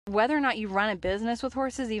whether or not you run a business with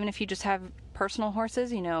horses, even if you just have personal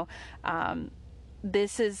horses,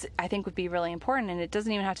 this is, I think, would be really important. And it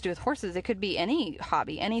doesn't even have to do with horses. It could be any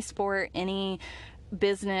hobby, any sport, any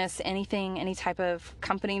business, anything, any type of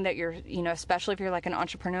company that you're, especially if you're like an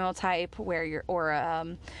entrepreneurial type or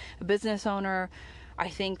a business owner. I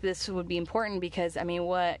think this would be important because,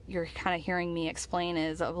 what you're kind of hearing me explain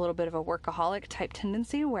is a little bit of a workaholic type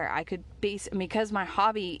tendency where I could because my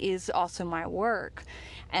hobby is also my work,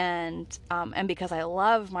 and because I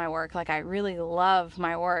love my work, like I really love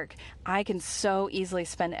my work, I can so easily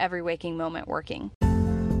spend every waking moment working.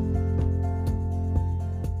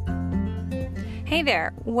 Hey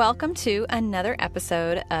there, welcome to another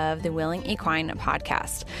episode of the Willing Equine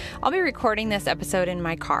podcast. I'll be recording this episode in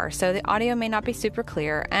my car, so the audio may not be super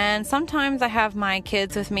clear, and sometimes I have my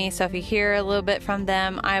kids with me, so if you hear a little bit from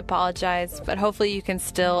them, I apologize, but hopefully you can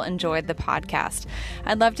still enjoy the podcast.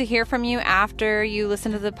 I'd love to hear from you after you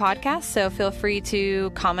listen to the podcast, so feel free to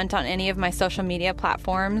comment on any of my social media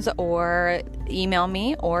platforms or email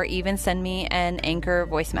me or even send me an Anchor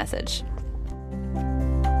voice message.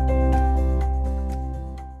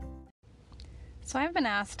 So I've been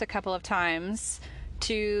asked a couple of times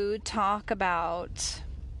to talk about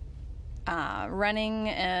running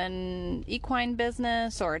an equine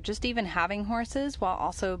business or just even having horses while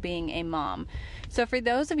also being a mom. So for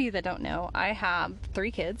those of you that don't know, I have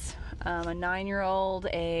 3 kids, a 9-year-old,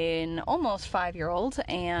 an almost 5-year-old,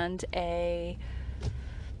 and a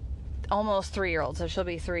almost 3-year-old. So she'll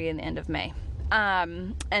be 3 in the end of May.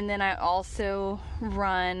 And then I also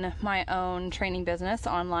run my own training business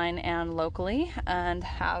online and locally and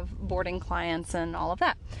have boarding clients and all of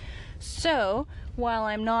that. So while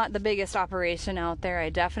I'm not the biggest operation out there, I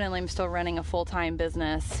definitely am still running a full-time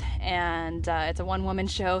business, and it's a one-woman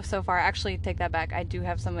show so far. Actually, take that back. I do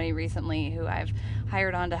have somebody recently who I've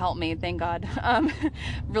hired on to help me, thank God.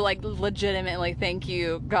 Legitimately, thank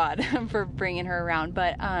you, God, for bringing her around.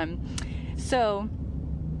 But so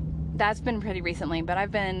that's been pretty recently, but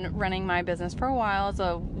I've been running my business for a while. It's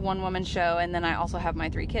a one-woman show, and then I also have my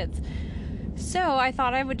 3 kids. So I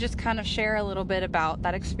thought I would just kind of share a little bit about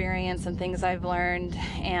that experience and things I've learned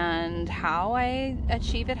and how I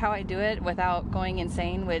achieve it, how I do it without going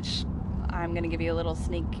insane, which I'm going to give you a little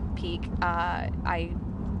sneak peek. I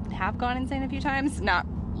have gone insane a few times, not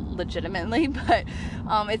legitimately, but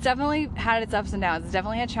it's definitely had its ups and downs. It's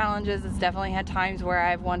definitely had challenges. It's definitely had times where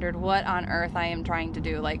I've wondered what on earth I am trying to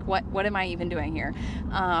do. Like, what am I even doing here?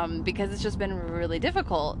 Because it's just been really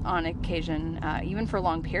difficult on occasion, even for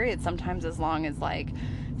long periods, sometimes as long as like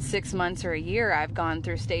 6 months or a year. I've gone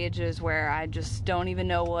through stages where I just don't even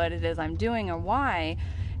know what it is I'm doing or why.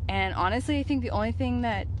 And honestly, I think the only thing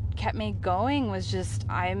that kept me going was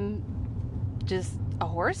I'm just a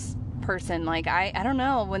horse person. Like, I don't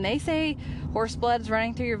know, when they say horse blood's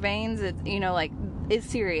running through your veins, it's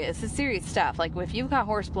serious. It's serious stuff. Like, if you've got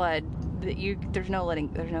horse blood, there's no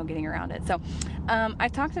getting around it. So I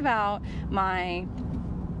talked about my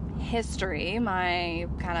history, my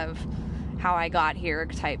kind of how I got here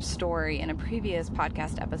type story in a previous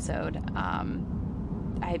podcast episode.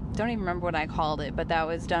 I don't even remember what I called it, but that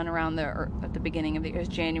was done around at the beginning of it was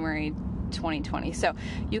January 2020. So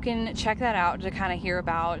you can check that out to kind of hear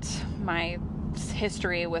about my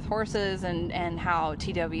history with horses and how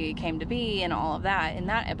TWE came to be and all of that in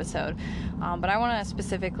that episode. But I want to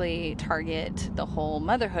specifically target the whole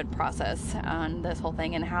motherhood process on this whole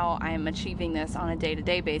thing and how I'm achieving this on a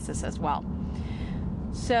day-to-day basis as well.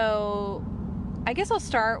 So I guess I'll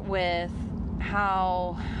start with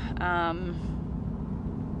how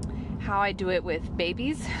I do it with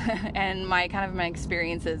babies and my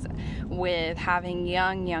experiences with having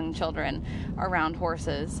young children around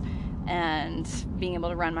horses and being able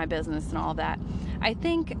to run my business and all of that. I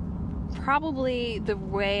think probably the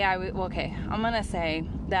way I'm going to say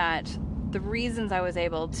that the reasons I was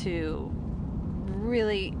able to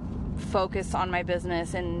really focus on my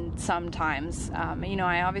business, and sometimes,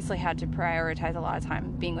 I obviously had to prioritize a lot of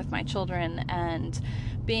time being with my children and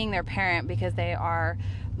being their parent because they are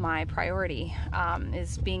my priority,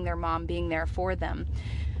 is being their mom, being there for them.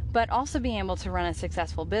 But also being able to run a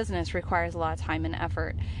successful business requires a lot of time and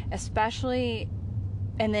effort, especially,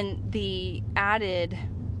 and then the added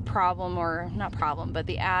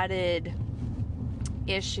the added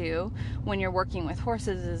issue when you're working with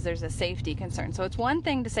horses is there's a safety concern. So it's one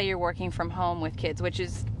thing to say you're working from home with kids, which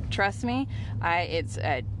is, trust me, it's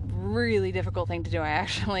a really difficult thing to do. I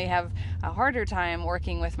actually have a harder time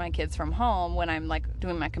working with my kids from home when I'm like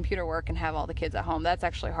doing my computer work and have all the kids at home. That's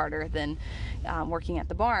actually harder than working at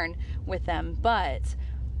the barn with them. But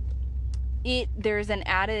there's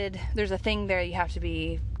a thing there you have to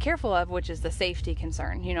be careful of, which is the safety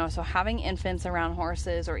concern, so having infants around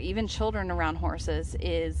horses or even children around horses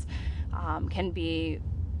can be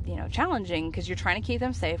challenging, because you're trying to keep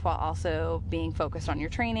them safe while also being focused on your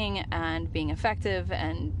training and being effective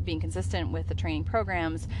and being consistent with the training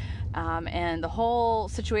programs. And the whole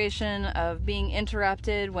situation of being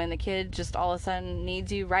interrupted when the kid just all of a sudden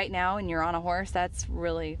needs you right now and you're on a horse, that's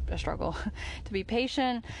really a struggle. To be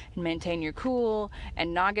patient and maintain your cool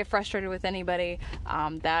and not get frustrated with anybody,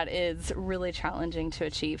 that is really challenging to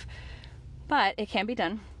achieve. But it can be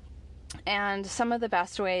done. And some of the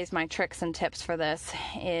best ways, my tricks and tips for this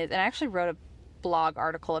is, and I actually wrote a blog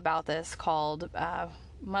article about this called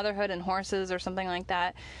Motherhood and Horses or something like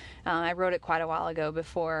that. I wrote it quite a while ago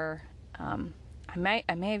before, I may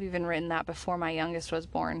have even written that before my youngest was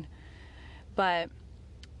born. But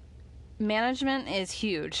management is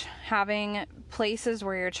huge. Having places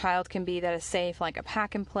where your child can be that is safe, like a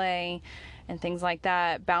pack and play and things like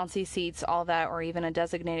that, bouncy seats, all that, or even a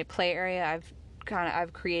designated play area.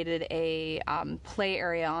 I've created a play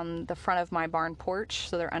area on the front of my barn porch,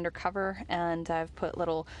 so they're undercover, and I've put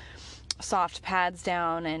little soft pads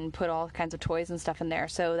down and put all kinds of toys and stuff in there.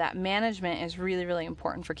 So that management is really, really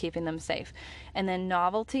important for keeping them safe. And then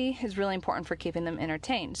novelty is really important for keeping them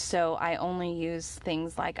entertained. So I only use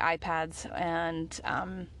things like iPads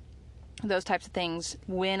and those types of things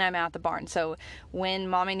when I'm at the barn. So when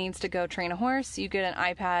mommy needs to go train a horse, you get an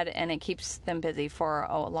iPad and it keeps them busy for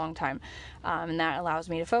a long time. And that allows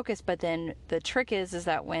me to focus. But then the trick is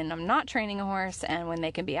that when I'm not training a horse and when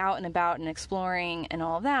they can be out and about and exploring and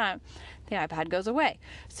all of that, the iPad goes away.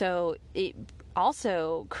 So it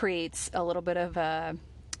also creates a little bit of a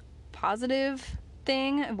positive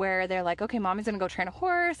thing where they're like, okay, mommy's gonna go train a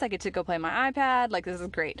horse, I get to go play my iPad, like, this is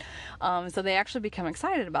great. So they actually become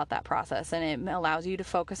excited about that process, and it allows you to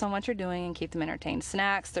focus on what you're doing and keep them entertained.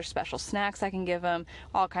 Snacks, there's special snacks I can give them,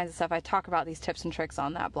 all kinds of stuff. I talk about these tips and tricks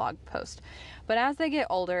on that blog post. But as they get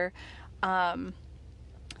older,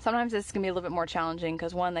 sometimes this can be a little bit more challenging,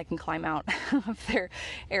 because one, they can climb out of their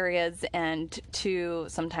areas, and two,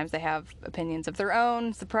 sometimes they have opinions of their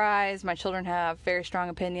own. Surprise, my children have very strong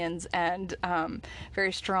opinions and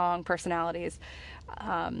very strong personalities.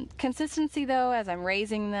 Consistency, though, as I'm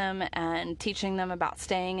raising them and teaching them about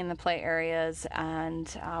staying in the play areas, and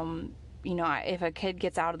if a kid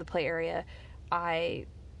gets out of the play area, I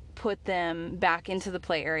put them back into the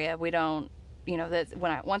play area. We don't,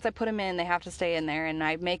 that once I put them in, they have to stay in there, and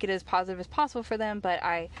I make it as positive as possible for them, but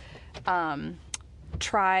I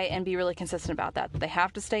try and be really consistent about that. They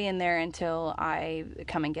have to stay in there until I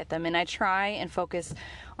come and get them, and I try and focus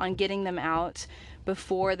on getting them out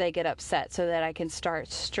before they get upset, so that I can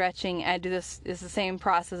start stretching. I do this, it's the same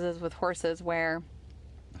process as with horses, where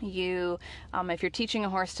you, if you're teaching a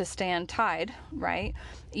horse to stand tied, right,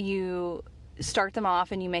 you start them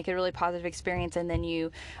off and you make it a really positive experience, and then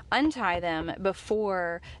you untie them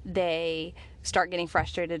before they start getting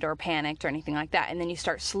frustrated or panicked or anything like that, and then you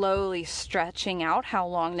start slowly stretching out how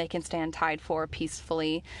long they can stand tied for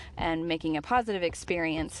peacefully and making a positive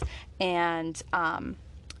experience. And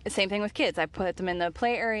same thing with kids. I put them in the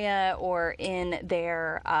play area or in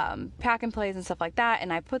their pack and plays and stuff like that,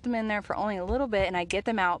 and I put them in there for only a little bit, and I get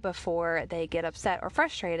them out before they get upset or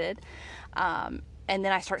frustrated. And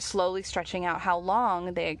then I start slowly stretching out how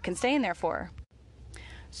long they can stay in there for.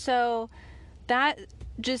 So that,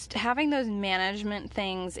 just having those management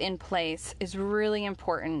things in place is really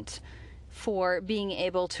important for being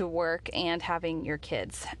able to work and having your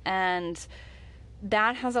kids. And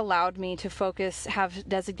that has allowed me to have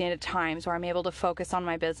designated times where I'm able to focus on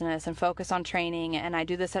my business and focus on training. And I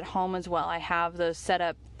do this at home as well. I have those set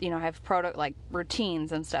up, I have like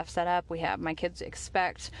routines and stuff set up. My kids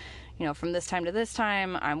expect, from this time to this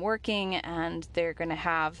time, I'm working, and they're going to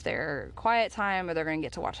have their quiet time, or they're going to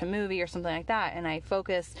get to watch a movie or something like that. And I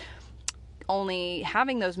focus only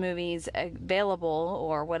having those movies available,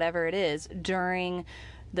 or whatever it is, during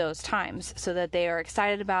those times, so that they are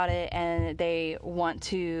excited about it and they want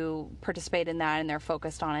to participate in that, and they're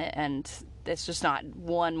focused on it. And it's just not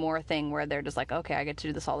one more thing where they're just like, okay, I get to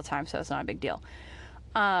do this all the time, so it's not a big deal.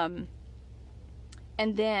 And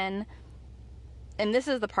this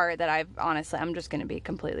is the part that I'm just going to be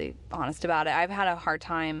completely honest about it. I've had a hard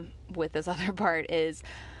time with this other part, is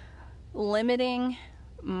limiting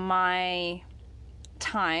my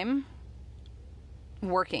time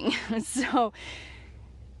working. So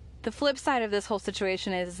the flip side of this whole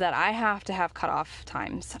situation is that I have to have cutoff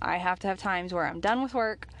times. I have to have times where I'm done with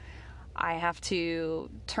work. I have to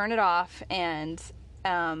turn it off and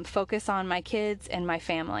focus on my kids and my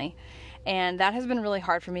family. And that has been really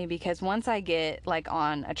hard for me because once I get like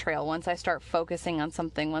on a trail, once I start focusing on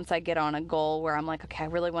something, once I get on a goal where I'm like, okay, I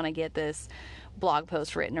really want to get this blog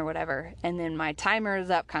post written or whatever, and then my timer is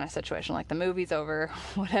up kind of situation, like the movie's over,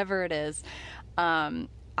 whatever it is,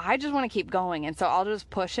 I just want to keep going. And so I'll just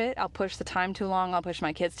push it. I'll push the time too long. I'll push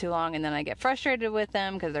my kids too long. And then I get frustrated with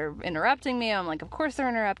them because they're interrupting me. I'm like, of course they're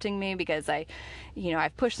interrupting me because I've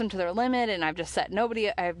pushed them to their limit and I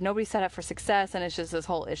have nobody set up for success. And it's just this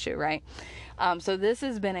whole issue, right? So this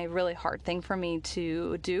has been a really hard thing for me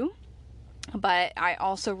to do. But I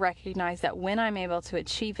also recognize that when I'm able to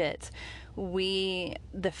achieve it,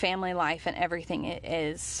 the family life and everything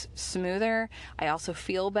is smoother. I also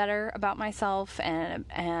feel better about myself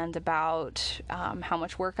and about how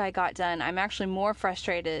much work I got done. I'm actually more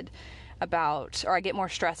frustrated or I get more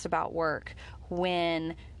stressed about work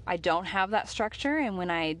when I don't have that structure and when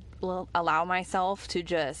I allow myself to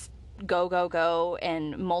just go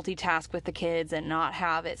and multitask with the kids and not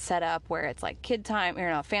have it set up where it's like kid time,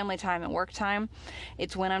 family time and work time.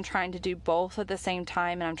 It's when I'm trying to do both at the same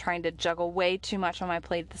time and I'm trying to juggle way too much on my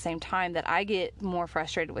plate at the same time that I get more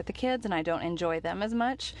frustrated with the kids and I don't enjoy them as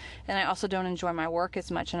much. And I also don't enjoy my work as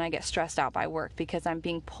much and I get stressed out by work because I'm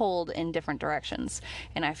being pulled in different directions.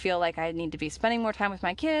 And I feel like I need to be spending more time with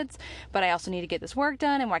my kids, but I also need to get this work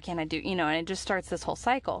done and why can't I do, and it just starts this whole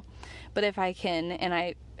cycle. But if I can, and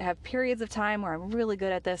I have periods of time where I'm really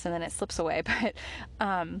good at this and then it slips away, but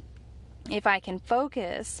if I can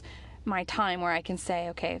focus my time where I can say,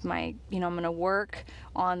 okay, I'm going to work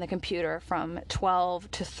on the computer from 12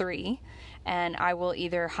 to 3 and I will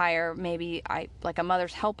either hire like a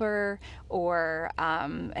mother's helper or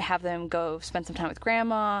have them go spend some time with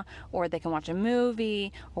grandma, or they can watch a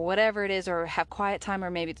movie or whatever it is, or have quiet time, or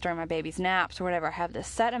maybe it's during my baby's naps or whatever. I have this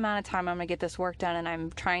set amount of time I'm going to get this work done, and I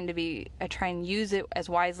try and use it as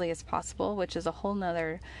wisely as possible, which is a whole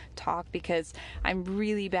nother talk because I'm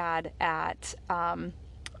really bad at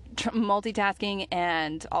multitasking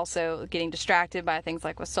and also getting distracted by things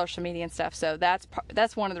like with social media and stuff. So that's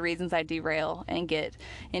one of the reasons I derail and get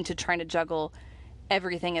into trying to juggle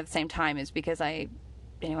everything at the same time, is because my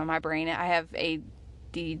brain, I have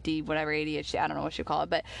ADD, whatever, ADHD, I don't know what you call it,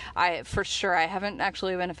 but I haven't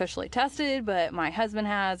actually been officially tested, but my husband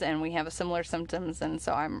has, and we have similar symptoms, and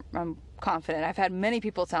so I'm confident. I've had many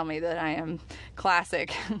people tell me that I am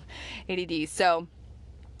classic ADD.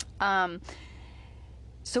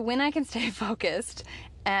 So when I can stay focused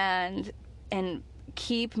and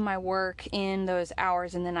keep my work in those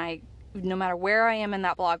hours, and then no matter where I am in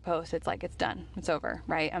that blog post, it's like, it's done, it's over,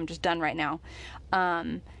 right? I'm just done right now.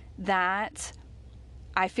 That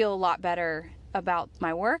I feel a lot better about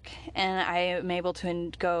my work, and I am able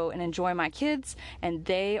to go and enjoy my kids, and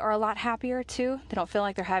they are a lot happier too. They don't feel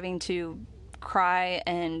like they're having to cry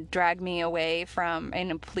and drag me away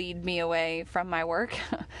and plead me away from my work.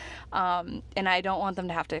 And I don't want them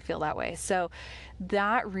to have to feel that way. So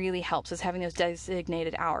that really helps, is having those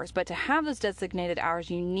designated hours. But to have those designated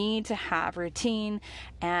hours, you need to have routine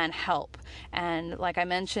and help. And like I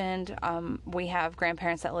mentioned, we have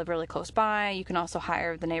grandparents that live really close by. You can also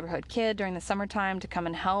hire the neighborhood kid during the summertime to come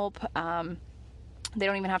and help. They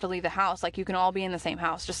don't even have to leave the house. Like, you can all be in the same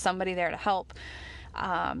house, just somebody there to help.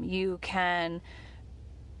 You can,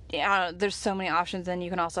 there's so many options, and you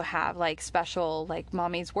can also have like special, like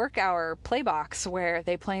mommy's work hour play box, where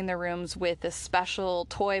they play in their rooms with this special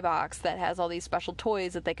toy box that has all these special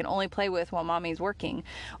toys that they can only play with while mommy's working.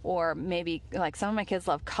 Or maybe, like, some of my kids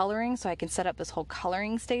love coloring, so I can set up this whole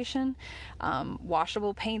coloring station.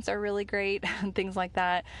 Washable paints are really great, things like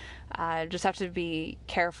that. Just have to be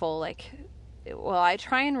careful, I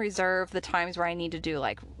try and reserve the times where I need to do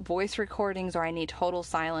like voice recordings or I need total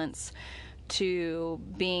silence to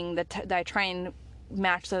being I try and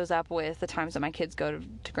match those up with the times that my kids go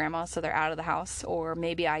to grandma, so they're out of the house. Or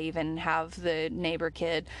maybe I even have the neighbor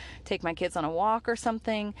kid take my kids on a walk or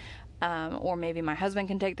something. Or maybe my husband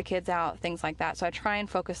can take the kids out, things like that. So I try and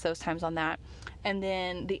focus those times on that. And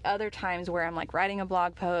then the other times where I'm like writing a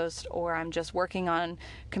blog post or I'm just working on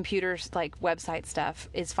computers, like website stuff,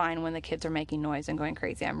 is fine when the kids are making noise and going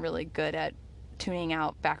crazy. I'm really good at tuning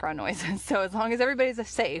out background noises. So as long as everybody's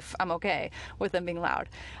safe, I'm okay with them being loud.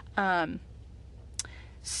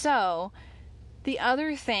 So the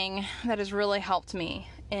other thing that has really helped me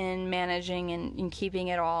in managing and keeping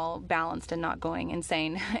it all balanced and not going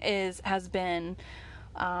insane has been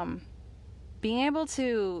being able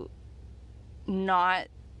to not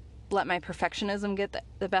let my perfectionism get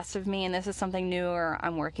the best of me. And this is something newer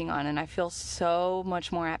I'm working on, and I feel so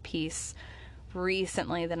much more at peace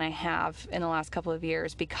recently than I have in the last couple of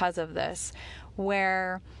years because of this,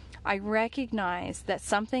 where I recognize that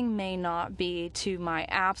something may not be to my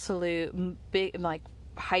absolute big, like,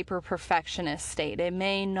 hyper perfectionist state. It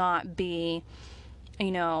may not be,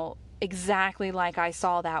 exactly like I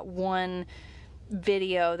saw that one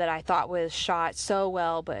video that I thought was shot so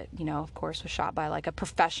well, but of course was shot by like a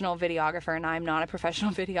professional videographer, and I'm not a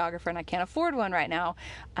professional videographer and I can't afford one right now.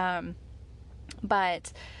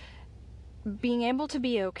 But being able to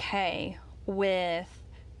be okay with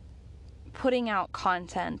putting out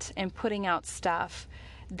content and putting out stuff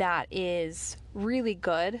that is really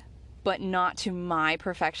good, but not to my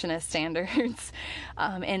perfectionist standards,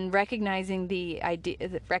 and recognizing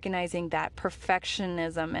recognizing that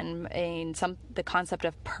perfectionism and the concept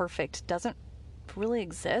of perfect doesn't really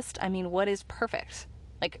exist. I mean, what is perfect?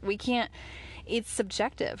 Like, we can't. It's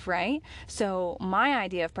subjective, right? So my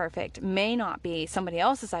idea of perfect may not be somebody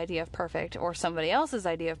else's idea of perfect, or somebody else's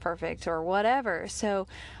idea of perfect, or whatever. So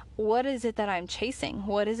what is it that I'm chasing?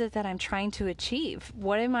 What is it that I'm trying to achieve?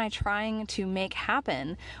 What am I trying to make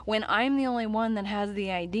happen when I'm the only one that has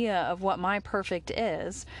the idea of what my perfect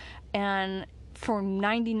is? And for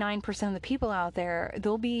 99% of the people out there,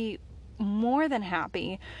 they'll be more than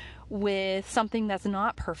happy with something that's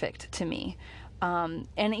not perfect to me. And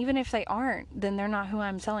even if they aren't, then they're not who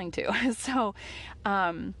I'm selling to. So,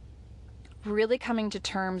 really coming to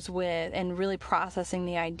terms with and really processing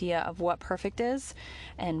the idea of what perfect is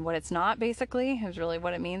and what it's not, basically, is really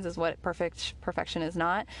what it means, is what perfection is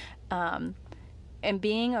not. And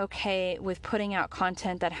being okay with putting out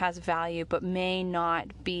content that has value but may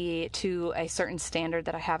not be to a certain standard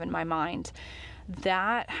that I have in my mind.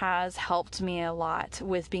 That has helped me a lot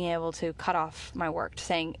with being able to cut off my work,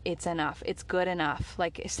 saying it's enough, it's good enough.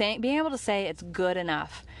 Like, being able to say it's good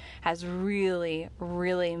enough has really,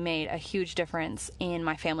 really made a huge difference in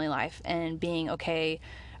my family life, and being okay,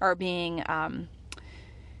 or being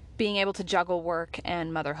able to juggle work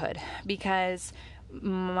and motherhood. Because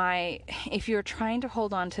if you're trying to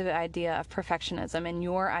hold on to the idea of perfectionism and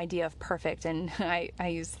your idea of perfect, and I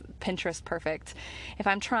use Pinterest perfect, if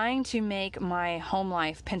I'm trying to make my home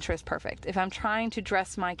life Pinterest perfect, if I'm trying to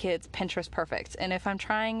dress my kids Pinterest perfect, and if I'm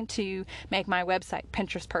trying to make my website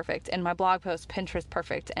Pinterest perfect, and my blog post Pinterest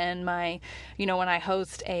perfect, and my, when I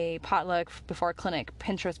host a potluck before clinic,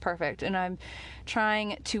 Pinterest perfect, and I'm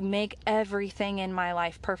trying to make everything in my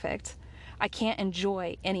life perfect, I can't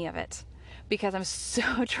enjoy any of it. Because I'm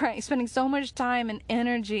spending so much time and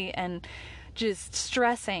energy and just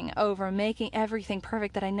stressing over making everything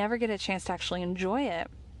perfect that I never get a chance to actually enjoy it.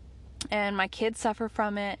 And my kids suffer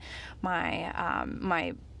from it.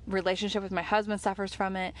 My relationship with my husband suffers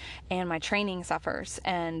from it, and my training suffers,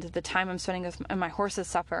 and the time I'm spending with my horses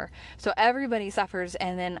suffer. So everybody suffers,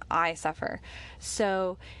 and then I suffer.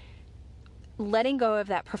 So letting go of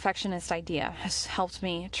that perfectionist idea has helped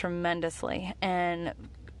me tremendously, and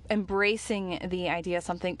embracing the idea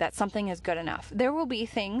something is good enough. There will be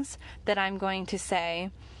things that I'm going to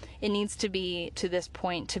say it needs to be to this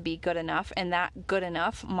point to be good enough, and that good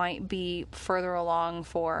enough might be further along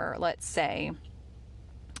for, let's say,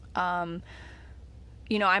 I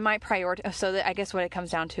might prioritize. So that, I guess what it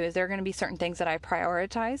comes down to is there are going to be certain things that I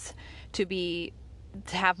prioritize to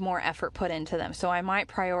have more effort put into them. So I might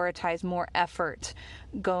prioritize more effort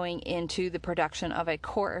going into the production of a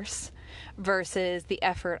course versus the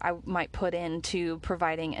effort I might put into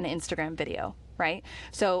providing an Instagram video, right?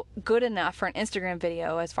 So good enough for an Instagram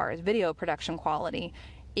video as far as video production quality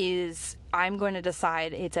is, I'm going to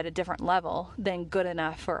decide it's at a different level than good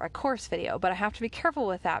enough for a course video. But I have to be careful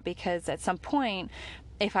with that, because at some point,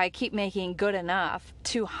 if I keep making good enough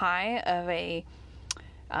too high of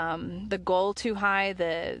the goal too high,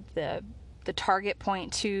 the target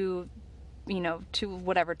point too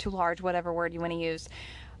large, whatever word you want to use,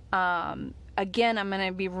 again, I'm going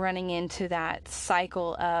to be running into that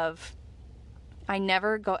cycle of I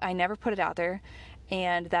never put it out there,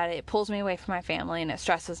 and that it pulls me away from my family and it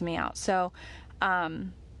stresses me out. So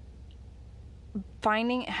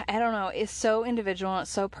finding, I don't know, it's so individual and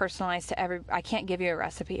it's so personalized to I can't give you a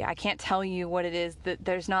recipe. I can't tell you what it is. That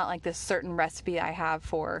there's not like this certain recipe I have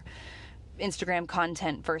for Instagram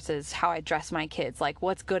content versus how I dress my kids. Like,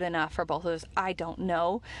 what's good enough for both of those? I don't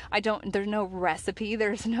know. There's no recipe.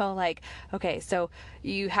 There's no like, okay, so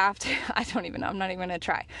you have to, I don't even know. I'm not even going to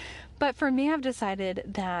try. But for me, I've decided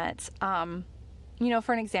that,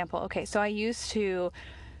 for an example, okay, so I used to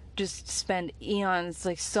just spend eons,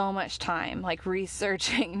 like so much time, like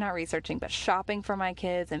not researching, but shopping for my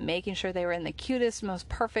kids and making sure they were in the cutest, most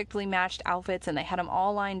perfectly matched outfits, and they had them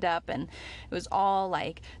all lined up, and it was all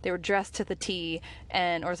like they were dressed to the T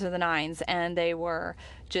or to the nines, and they were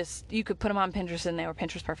just, you could put them on Pinterest and they were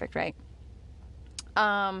Pinterest perfect, right?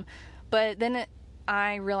 But then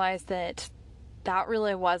I realized that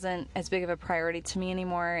really wasn't as big of a priority to me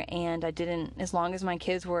anymore, and I didn't, as long as my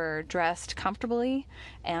kids were dressed comfortably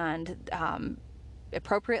and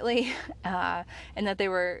appropriately, and that they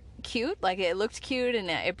were cute, like it looked cute and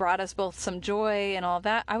it brought us both some joy and all of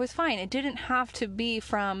that, I was fine. It didn't have to be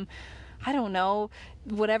from, I don't know,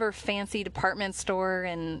 whatever fancy department store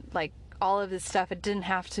and like all of this stuff. They didn't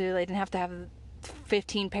have to have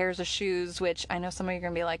 15 pairs of shoes, which I know some of you are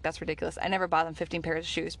going to be like, that's ridiculous. I never bought them 15 pairs of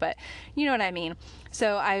shoes, but you know what I mean.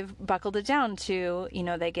 So I've buckled it down to,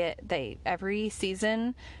 they every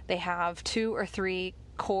season they have 2 or 3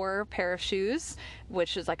 core pair of shoes,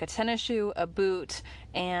 which is like a tennis shoe, a boot,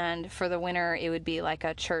 and for the winter it would be like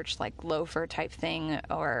a church like loafer type thing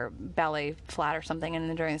or ballet flat or something, and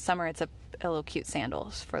then during the summer it's a little cute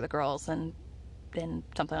sandals for the girls and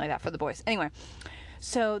something like that for the boys. Anyway,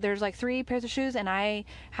 so there's like 3 pairs of shoes, and I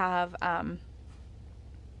have I'm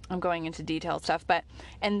going into detailed stuff,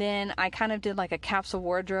 and then I kind of did like a capsule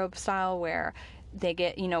wardrobe style where they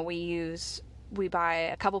get, we buy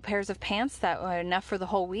a couple pairs of pants that are enough for the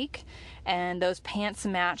whole week, and those pants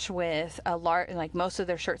match with like most of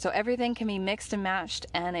their shirts. So everything can be mixed and matched,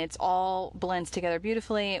 and it's all blends together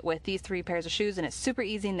beautifully with these 3 pairs of shoes, and it's super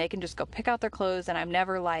easy, and they can just go pick out their clothes, and I'm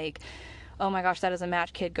never like, oh my gosh, that doesn't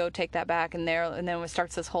match, kid, go take that back. And then it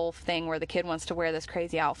starts this whole thing where the kid wants to wear this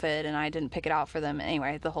crazy outfit and I didn't pick it out for them.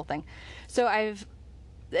 Anyway, the whole thing. So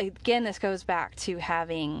again, this goes back to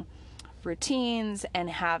having routines and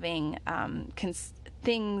having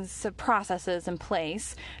processes in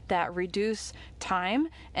place that reduce time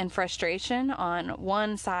and frustration on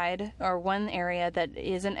one side or one area that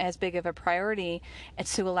isn't as big of a priority.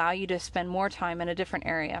 It's to allow you to spend more time in a different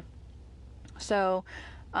area. So,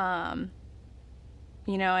 and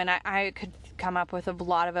I could come up with a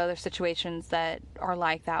lot of other situations that are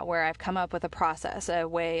like that, where I've come up with a process, a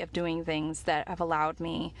way of doing things that have allowed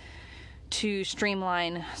me to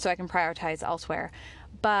streamline so I can prioritize elsewhere.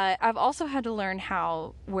 But I've also had to learn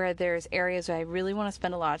where there's areas where I really want to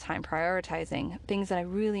spend a lot of time prioritizing, things that I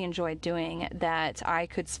really enjoy doing that I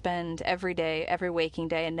could spend every day, every waking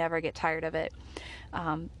day, and never get tired of it.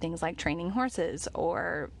 Things like training horses,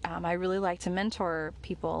 or I really like to mentor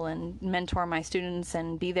people and mentor my students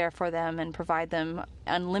and be there for them and provide them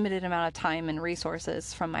unlimited amount of time and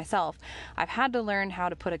resources from myself. I've had to learn how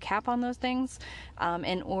to put a cap on those things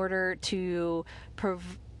in order to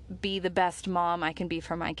be the best mom I can be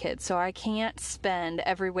for my kids. So I can't spend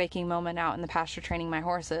every waking moment out in the pasture training my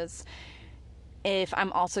horses if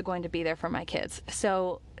I'm also going to be there for my kids.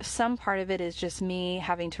 So some part of it is just me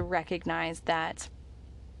having to recognize that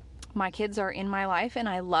my kids are in my life, and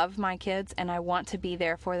I love my kids, and I want to be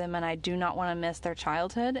there for them, and I do not want to miss their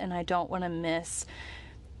childhood, and I don't want to miss,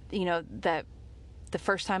 that the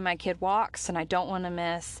first time my kid walks, and I don't want to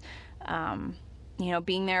miss,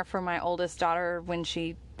 being there for my oldest daughter when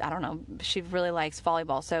she really likes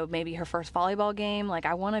volleyball, so maybe her first volleyball game. Like,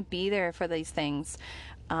 I want to be there for these things.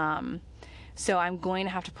 So I'm going to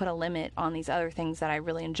have to put a limit on these other things that I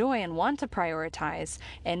really enjoy and want to prioritize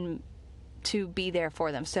and to be there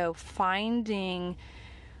for them. So finding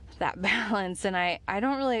that balance, and I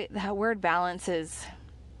don't really, that word balance is,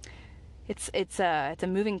 it's a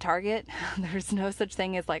moving target. There's no such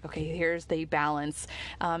thing as like, okay, here's the balance.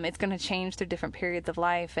 It's going to change through different periods of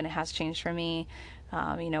life, and it has changed for me.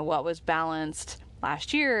 What was balanced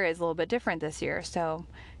last year is a little bit different this year. So,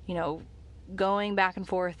 going back and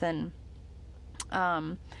forth, and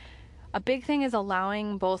a big thing is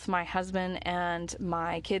allowing both my husband and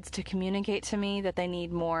my kids to communicate to me that they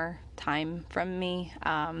need more time from me.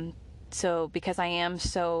 So because I am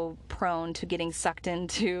so prone to getting sucked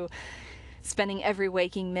into spending every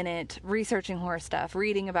waking minute researching horse stuff,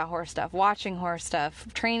 reading about horse stuff, watching horse stuff,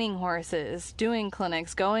 training horses, doing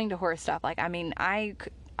clinics, going to horse stuff. Like, I'm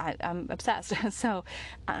obsessed. So,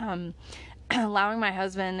 allowing my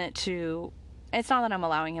husband to, it's not that I'm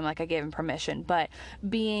allowing him, like I gave him permission, but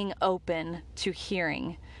being open to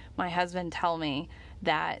hearing my husband tell me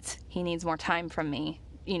that he needs more time from me,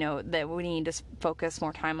 that we need to focus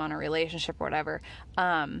more time on a relationship or whatever,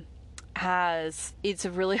 it's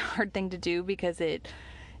a really hard thing to do, because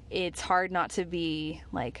it's hard not to be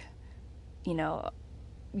like,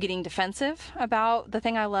 getting defensive about the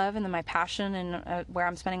thing I love and then my passion and where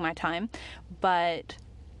I'm spending my time. But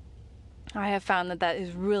I have found that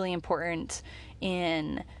is really important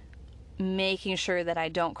in making sure that I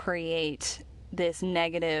don't create this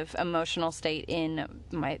negative emotional state in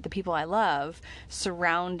the people I love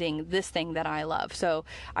surrounding this thing that I love. So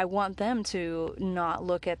I want them to not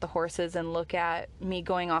look at the horses and look at me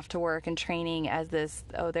going off to work and training as this,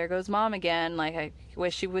 oh, there goes mom again. Like, I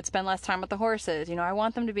wish she would spend less time with the horses. I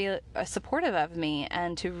want them to be supportive of me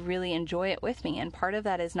and to really enjoy it with me. And part of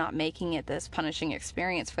that is not making it this punishing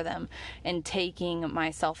experience for them and taking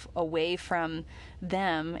myself away from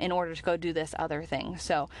them in order to go do this other thing.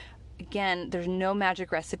 So again, there's no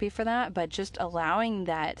magic recipe for that, but just allowing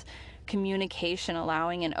that communication,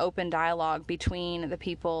 allowing an open dialogue between the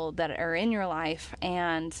people that are in your life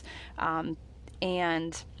and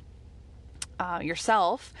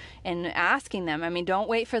yourself, and asking them. I mean, don't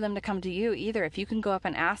wait for them to come to you either. If you can go up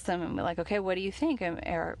and ask them and be like, okay, what do you think?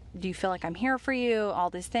 Or do you feel like I'm here for you? All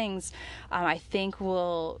these things, I think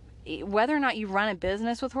will, whether or not you run a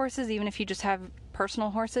business with horses, even if you just have personal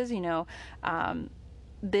horses,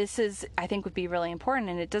 this is, I think, would be really important.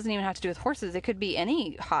 And it doesn't even have to do with horses. It could be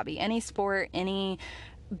any hobby, any sport, any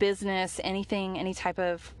business, anything, any type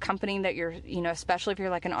of company that you're, especially if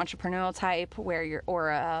you're like an entrepreneurial type or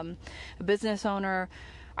a business owner.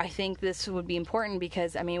 I think this would be important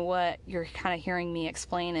because, I mean, what you're kind of hearing me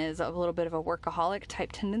explain is a little bit of a workaholic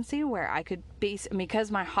type tendency where I could because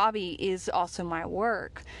my hobby is also my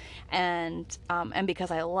work, and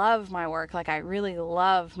because I love my work, like I really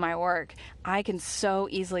love my work, I can so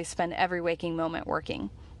easily spend every waking moment working,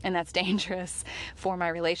 and that's dangerous for my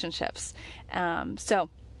relationships. So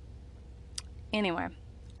anyway,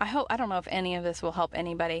 I don't know if any of this will help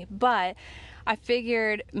anybody, but I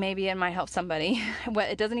figured maybe it might help somebody.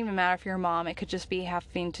 It doesn't even matter if you're a mom. It could just be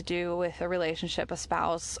having to do with a relationship, a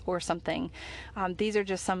spouse, or something. These are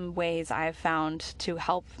just some ways I've found to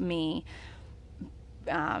help me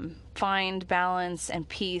find balance and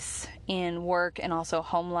peace in work and also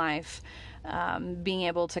home life. Being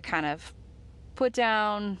able to kind of put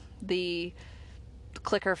down the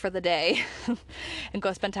clicker for the day and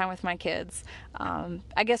go spend time with my kids.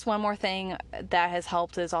 I guess one more thing that has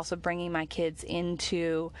helped is also bringing my kids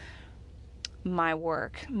into my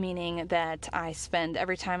work, meaning that I spend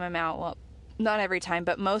every time I'm out, well, not every time,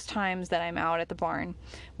 but most times that I'm out at the barn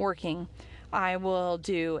working, I will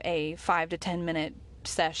do a 5 to 10 minute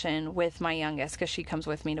session with my youngest because she comes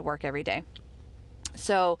with me to work every day.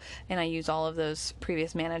 So, and I use all of those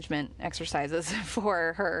previous management exercises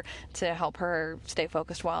for her to help her stay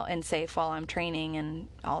focused and safe while I'm training and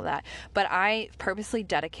all that. But I purposely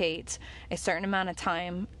dedicate a certain amount of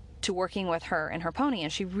time to working with her and her pony,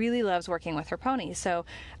 and she really loves working with her pony. So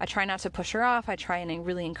I try not to push her off. I try and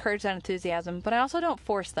really encourage that enthusiasm, but I also don't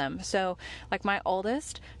force them. So like my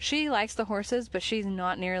oldest, she likes the horses, but she's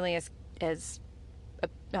not nearly as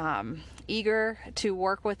eager to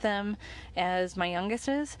work with them as my youngest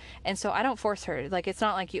is, and so I don't force her. Like, it's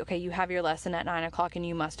not like, you have your lesson at 9:00 and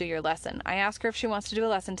you must do your lesson. I ask her if she wants to do a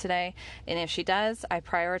lesson today, and if she does, I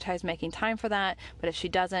prioritize making time for that. But if she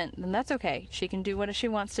doesn't, then that's okay. She can do what she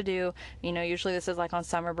wants to do. Usually this is like on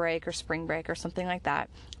summer break or spring break or something like that,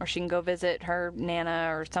 or she can go visit her Nana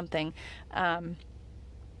or something.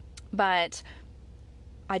 But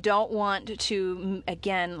I don't want to,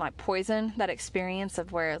 again, like poison that experience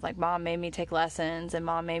of where like mom made me take lessons and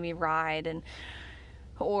mom made me ride,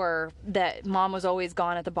 or that mom was always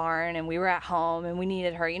gone at the barn and we were at home and we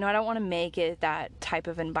needed her. I don't want to make it that type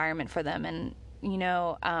of environment for them. And,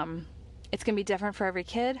 it's going to be different for every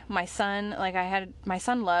kid. My son, my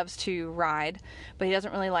son loves to ride, but he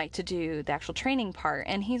doesn't really like to do the actual training part.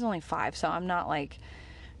 And he's only 5, so I'm not like,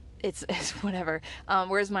 it's whatever.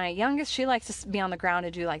 Whereas my youngest, she likes to be on the ground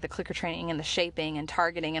and do like the clicker training and the shaping and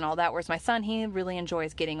targeting and all that. Whereas my son, he really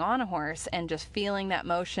enjoys getting on a horse and just feeling that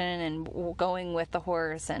motion and going with the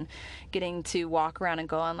horse and getting to walk around and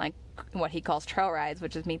go on like what he calls trail rides,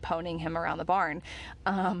 which is me ponying him around the barn.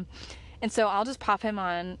 And so I'll just pop him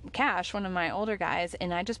on Cash, one of my older guys,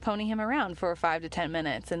 and I just pony him around for 5 to 10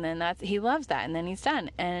 minutes. And then he loves that. And then he's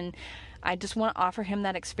done. And I just want to offer him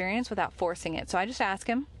that experience without forcing it. So I just ask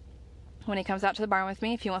him when he comes out to the barn with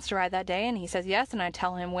me if he wants to ride that day, and he says yes, and I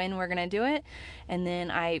tell him when we're going to do it, and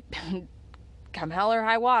then I come hell or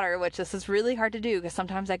high water, which this is really hard to do because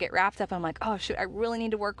sometimes I get wrapped up. I'm like, oh shoot, I really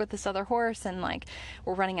need to work with this other horse, and like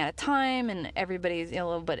we're running out of time and everybody's a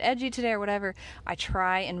little bit edgy today or whatever. I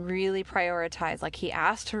try and really prioritize, like he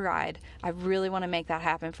asked to ride, I really want to make that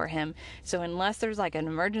happen for him. So unless there's like an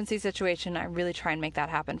emergency situation, I really try and make that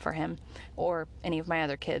happen for him or any of my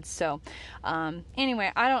other kids. So anyway,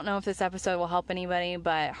 I don't know if this episode will help anybody,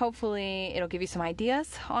 but hopefully it'll give you some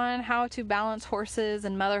ideas on how to balance horses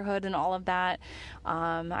and motherhood and all of that.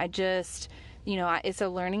 it's a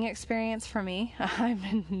learning experience for me.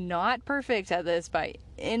 I'm not perfect at this by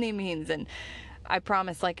any means. And I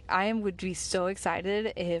promise, like, I would be so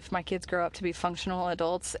excited if my kids grow up to be functional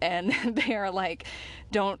adults and they are like,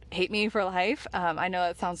 don't hate me for life. I know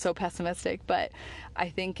that sounds so pessimistic, but I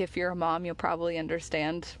think if you're a mom, you'll probably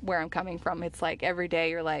understand where I'm coming from. It's like every day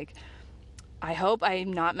you're like, I hope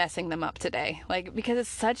I'm not messing them up today. Like, because it's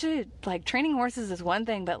such a, like, training horses is one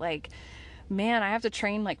thing, but like, man, I have to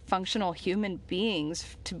train like functional human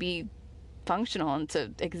beings to be functional and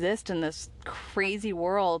to exist in this crazy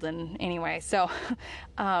world. And anyway, so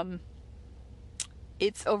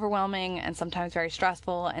it's overwhelming and sometimes very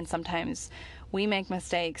stressful, and sometimes we make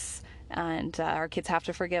mistakes and our kids have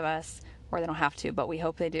to forgive us, or they don't have to, but we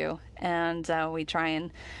hope they do. And we try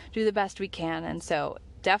and do the best we can. And so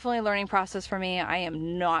definitely a learning process for me. I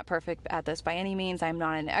am not perfect at this by any means. I'm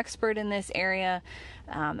not an expert in this area.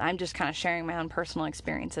 I'm just kind of sharing my own personal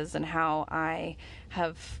experiences and how I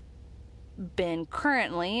have been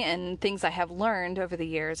currently and things I have learned over the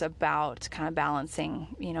years about kind of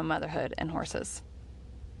balancing, motherhood and horses.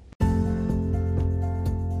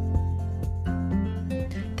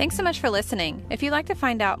 Thanks so much for listening. If you'd like to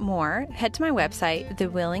find out more, head to my website,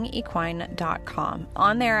 thewillingequine.com.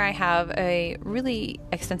 On there, I have a really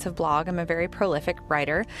extensive blog. I'm a very prolific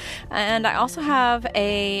writer. And I also have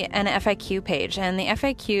an FAQ page. And the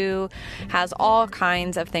FAQ has all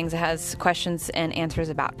kinds of things. It has questions and answers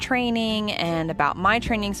about training and about my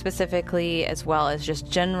training specifically, as well as just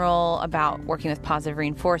general about working with positive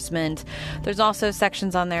reinforcement. There's also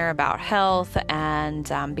sections on there about health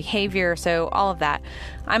and behavior. So all of that.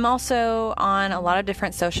 I'm also on a lot of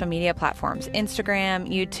different social media platforms, Instagram,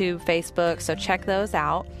 YouTube, Facebook, so check those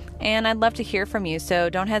out. And I'd love to hear from you, so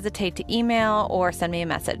don't hesitate to email or send me a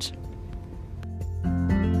message.